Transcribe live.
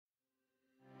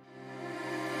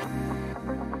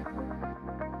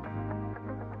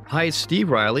Hi, it's Steve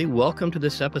Riley. Welcome to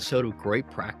this episode of Great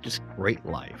Practice, Great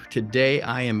Life. Today,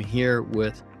 I am here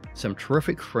with some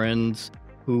terrific friends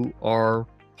who are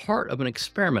part of an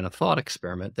experiment, a thought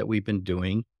experiment that we've been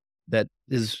doing that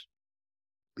is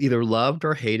either loved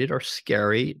or hated or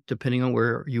scary, depending on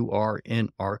where you are in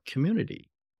our community.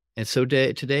 And so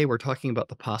today we're talking about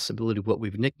the possibility of what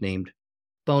we've nicknamed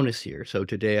bonus year. So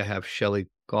today I have Shelley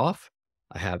Goff,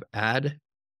 I have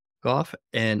Goff,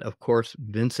 and of course,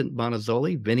 Vincent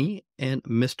Bonazzoli, Vinnie, and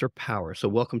Mr. Power. So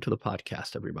welcome to the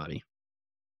podcast, everybody.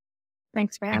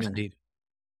 Thanks for having me.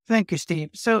 Thank you,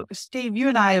 Steve. So, Steve, you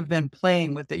and I have been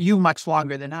playing with it, you much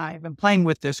longer than I have been playing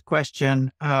with this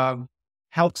question of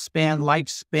health span,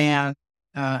 lifespan,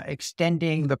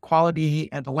 extending the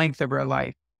quality and the length of our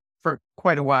life for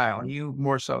quite a while, you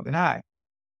more so than I.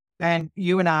 And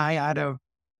you and I, out of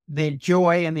the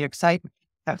joy and the excitement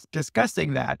of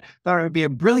discussing that, thought it would be a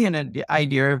brilliant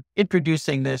idea of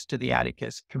introducing this to the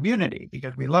Atticus community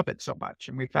because we love it so much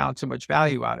and we found so much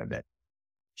value out of it.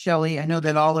 Shelley, I know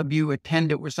that all of you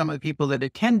attended, were some of the people that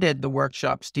attended the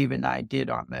workshop Steve and I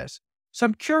did on this. So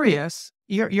I'm curious,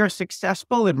 you're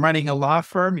successful in running a law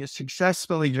firm, you're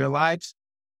successful in your lives.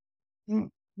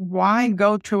 Why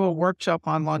go to a workshop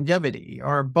on longevity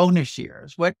or bonus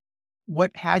years?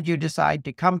 What had you decide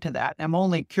to come to that? I'm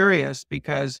only curious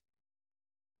because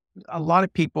a lot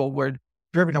of people were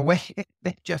driven away.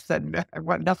 They just said, I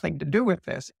want nothing to do with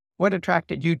this. What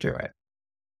attracted you to it?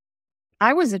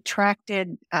 I was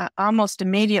attracted almost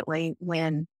immediately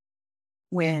when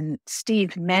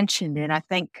Steve mentioned it. I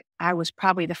think I was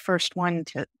probably the first one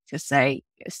to say,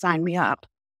 sign me up.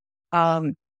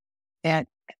 And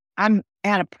I'm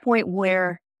at a point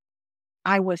where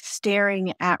I was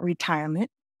staring at retirement.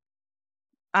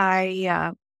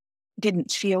 I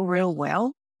didn't feel real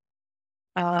well.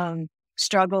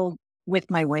 Struggled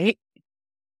with my weight,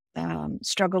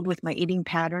 struggled with my eating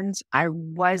patterns. I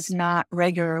was not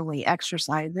regularly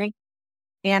exercising.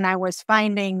 And I was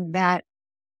finding that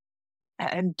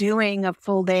doing a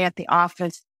full day at the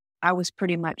office, I was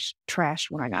pretty much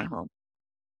trashed when I got home.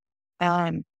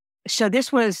 So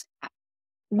this was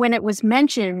when it was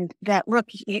mentioned that, look,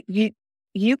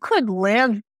 you could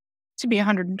live to be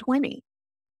 120.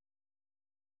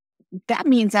 That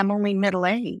means I'm only middle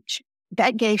age.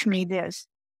 That gave me this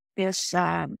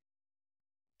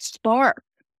spark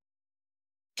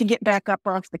to get back up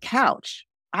off the couch.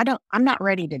 I'm not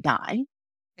ready to die.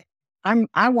 I'm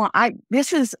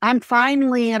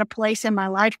finally at a place in my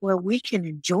life where we can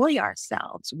enjoy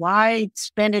ourselves. Why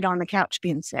spend it on the couch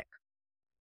being sick?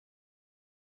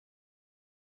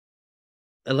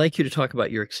 I'd like you to talk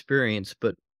about your experience,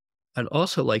 but I'd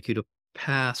also like you to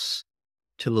pass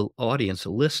to the audience, the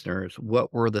listeners,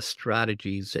 what were the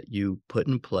strategies that you put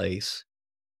in place,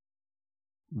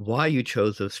 why you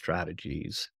chose those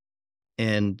strategies,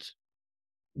 and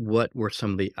what were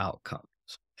some of the outcomes,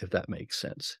 if that makes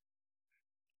sense.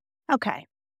 Okay.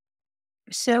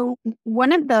 So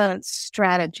one of the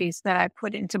strategies that I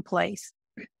put into place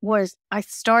was I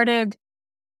started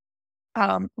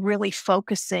really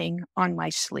focusing on my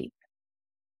sleep.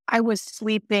 I was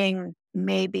sleeping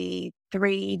maybe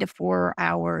 3 to 4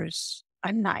 hours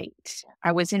a night.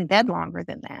 I was in bed longer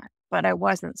than that, but I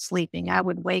wasn't sleeping. I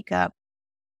would wake up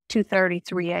 2:30,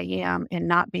 3 a.m. and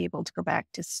not be able to go back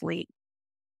to sleep.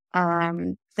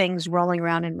 Things rolling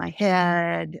around in my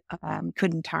head,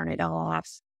 couldn't turn it off.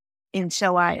 And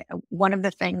so one of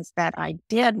the things that I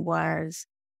did was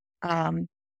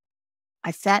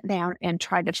I sat down and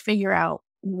tried to figure out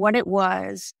what it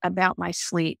was about my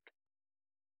sleep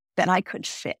that I could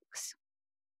fix.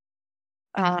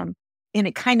 And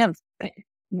it kind of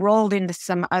rolled into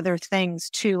some other things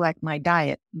too, like my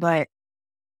diet, but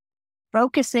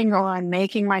focusing on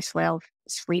making myself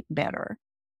sleep better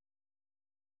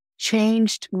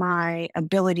changed my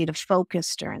ability to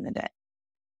focus during the day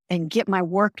and get my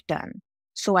work done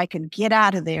so I could get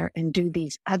out of there and do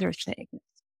these other things.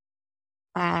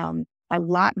 A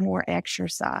lot more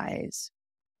exercise,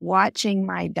 watching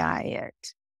my diet.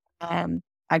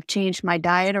 I've changed my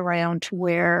diet around to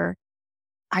where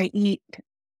I eat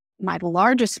my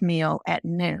largest meal at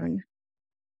noon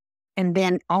and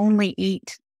then only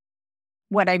eat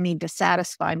what I need to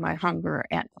satisfy my hunger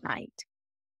at night.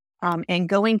 And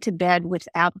going to bed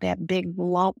without that big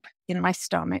lump in my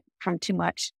stomach from too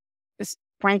much. Because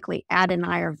frankly, Ad and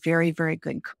I are very, very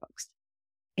good cooks.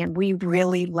 And we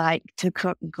really like to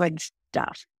cook good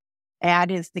stuff.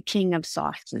 Ad is the king of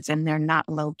sauces, and they're not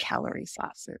low-calorie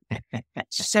sauces.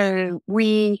 So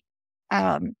we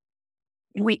had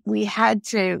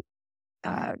to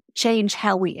change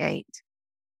how we ate.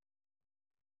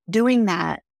 Doing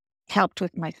that helped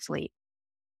with my sleep.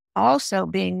 Also,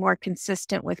 being more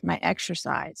consistent with my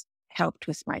exercise helped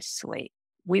with my sleep.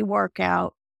 We work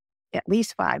out at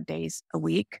least 5 days a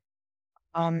week,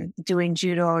 doing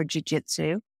judo or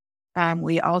jiu-jitsu.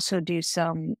 We also do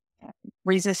some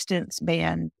resistance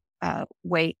band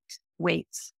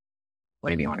weights,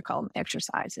 whatever you want to call them,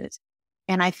 exercises.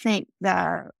 And I think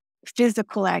the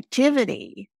physical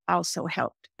activity also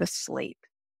helped the sleep.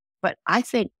 But I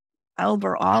think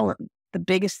overall, the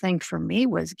biggest thing for me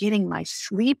was getting my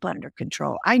sleep under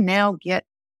control. I now get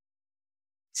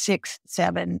 6,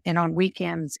 7, and on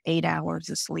weekends, 8 hours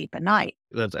of sleep a night.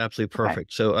 That's absolutely Okay.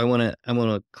 perfect. So I want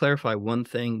to clarify one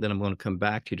thing, then I'm going to come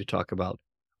back to you to talk about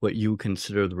what you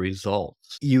consider the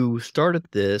results. You started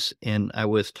this, and I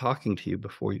was talking to you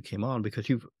before you came on because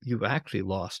you've actually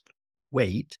lost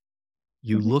weight.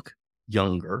 You Mhm. look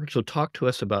younger. So talk to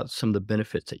us about some of the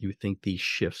benefits that you think these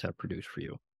shifts have produced for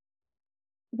you.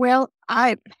 Well,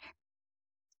 I'm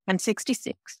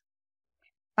 66.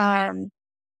 Um,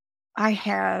 I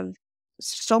have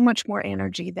so much more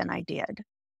energy than I did.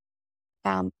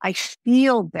 I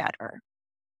feel better.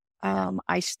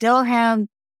 I still have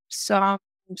some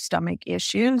stomach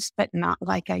issues, but not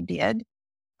like I did.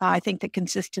 I think the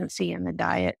consistency in the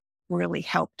diet really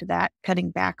helped that.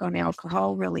 Cutting back on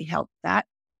alcohol really helped that.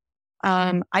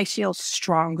 I feel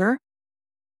stronger.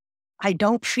 I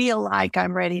don't feel like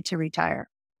I'm ready to retire.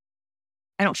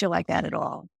 I don't feel like that at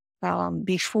all.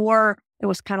 Before, it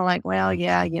was kind of like, well,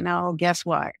 yeah, guess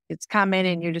what? It's coming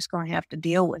and you're just going to have to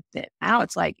deal with it. Now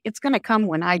it's like, it's going to come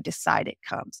when I decide it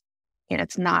comes, and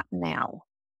it's not now.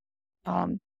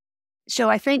 Um,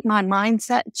 so I think my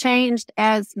mindset changed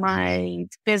as my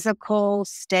physical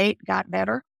state got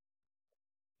better.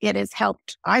 It has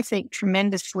helped, I think,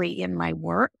 tremendously in my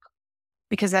work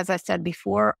because, as I said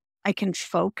before, I can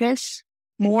focus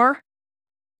more.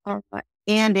 Uh,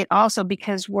 and it also,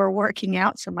 because we're working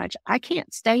out so much, I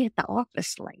can't stay at the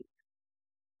office late.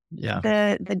 Yeah.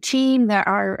 The team that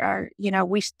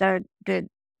the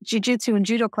jiu-jitsu and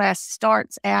judo class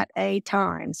starts at a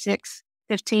time,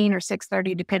 6:15 or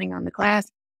 6:30, depending on the class.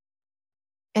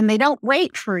 And they don't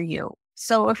wait for you.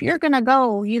 So if you're going to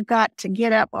go, you've got to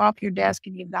get up off your desk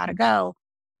and you've got to go,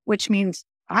 which means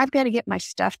I've got to get my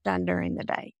stuff done during the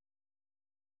day.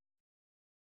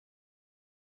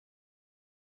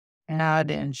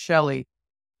 And Shelley,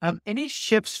 any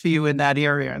shifts for you in that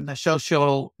area, in the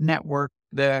social network,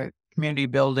 the community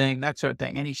building, that sort of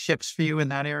thing? Any shifts for you in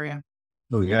that area?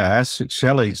 Oh yeah,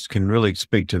 Shelley can really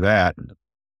speak to that.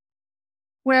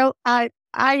 Well,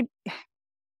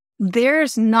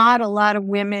 there's not a lot of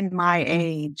women my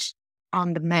age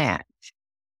on the mat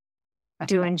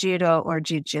doing judo or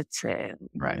jiu-jitsu.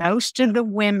 Right. Most of the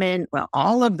women, well,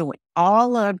 all of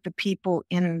the people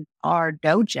in our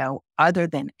dojo, other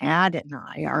than Ad and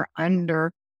I, are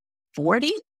under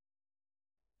 40.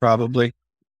 Probably.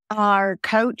 Our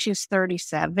coach is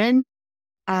 37.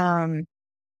 I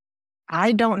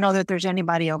don't know that there's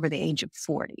anybody over the age of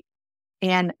 40.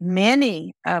 And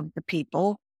many of the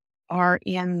people are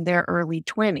in their early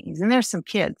 20s. And there's some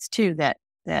kids too that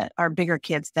are bigger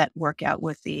kids that work out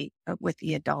with the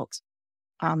adults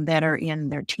that are in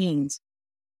their teens.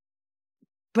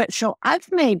 But so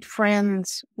I've made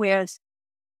friends with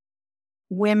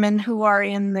women who are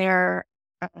in their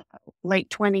late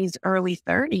 20s, early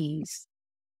 30s.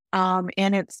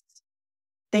 And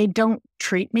they don't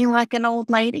treat me like an old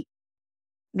lady.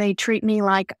 They treat me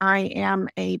like I am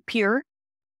a peer.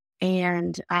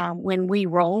 And when we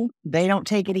roll, they don't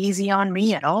take it easy on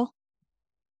me at all.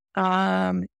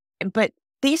 But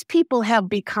these people have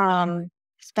become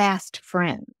fast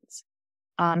friends.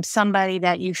 Somebody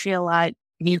that you feel like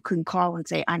you can call and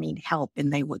say, I need help,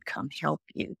 and they would come help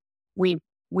you.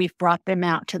 We've brought them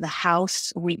out to the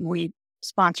house. We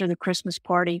sponsor the Christmas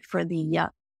party for the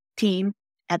team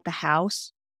at the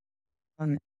house.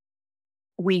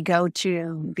 We go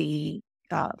to the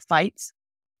fights.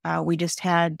 We just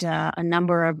had a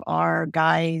number of our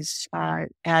guys at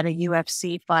a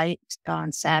UFC fight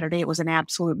on Saturday. It was an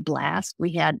absolute blast.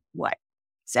 We had,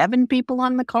 7 people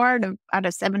on the card out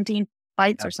of 17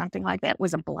 fights or something like that. It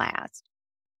was a blast.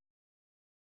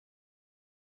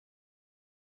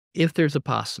 If there's a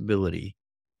possibility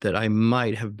that I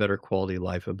might have better quality of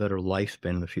life, a better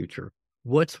lifespan in the future,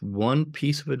 what's one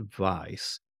piece of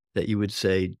advice that you would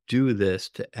say, do this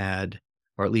to add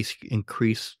or at least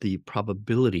increase the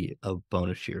probability of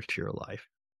bonus years to your life?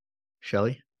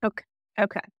 Shelley?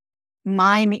 Okay.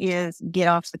 Mine is get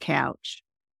off the couch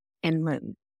and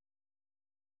move.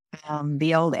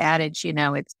 The old adage,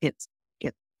 it's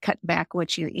cut back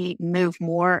what you eat, move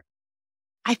more.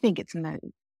 I think it's move.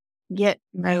 Get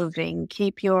moving.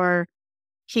 Keep your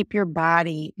keep your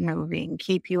body moving,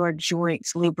 keep your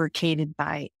joints lubricated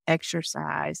by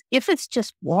exercise. If it's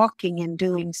just walking and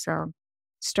doing some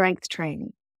strength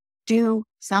training, do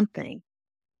something.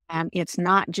 It's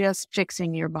not just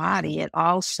fixing your body, it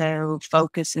also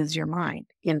focuses your mind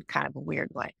in kind of a weird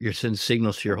way. You're sending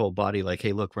signals to your whole body like,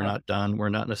 hey, look, we're not done. We're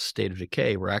not in a state of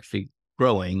decay. We're actually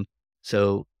growing.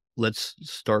 So let's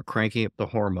start cranking up the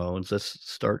hormones. Let's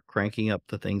start cranking up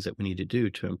the things that we need to do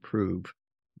to improve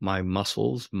my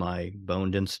muscles, my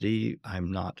bone density.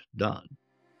 I'm not done.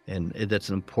 And that's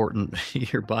an important,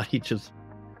 your body just,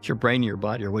 your brain and your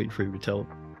body are waiting for you to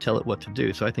tell it what to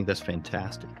do. So I think that's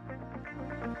fantastic.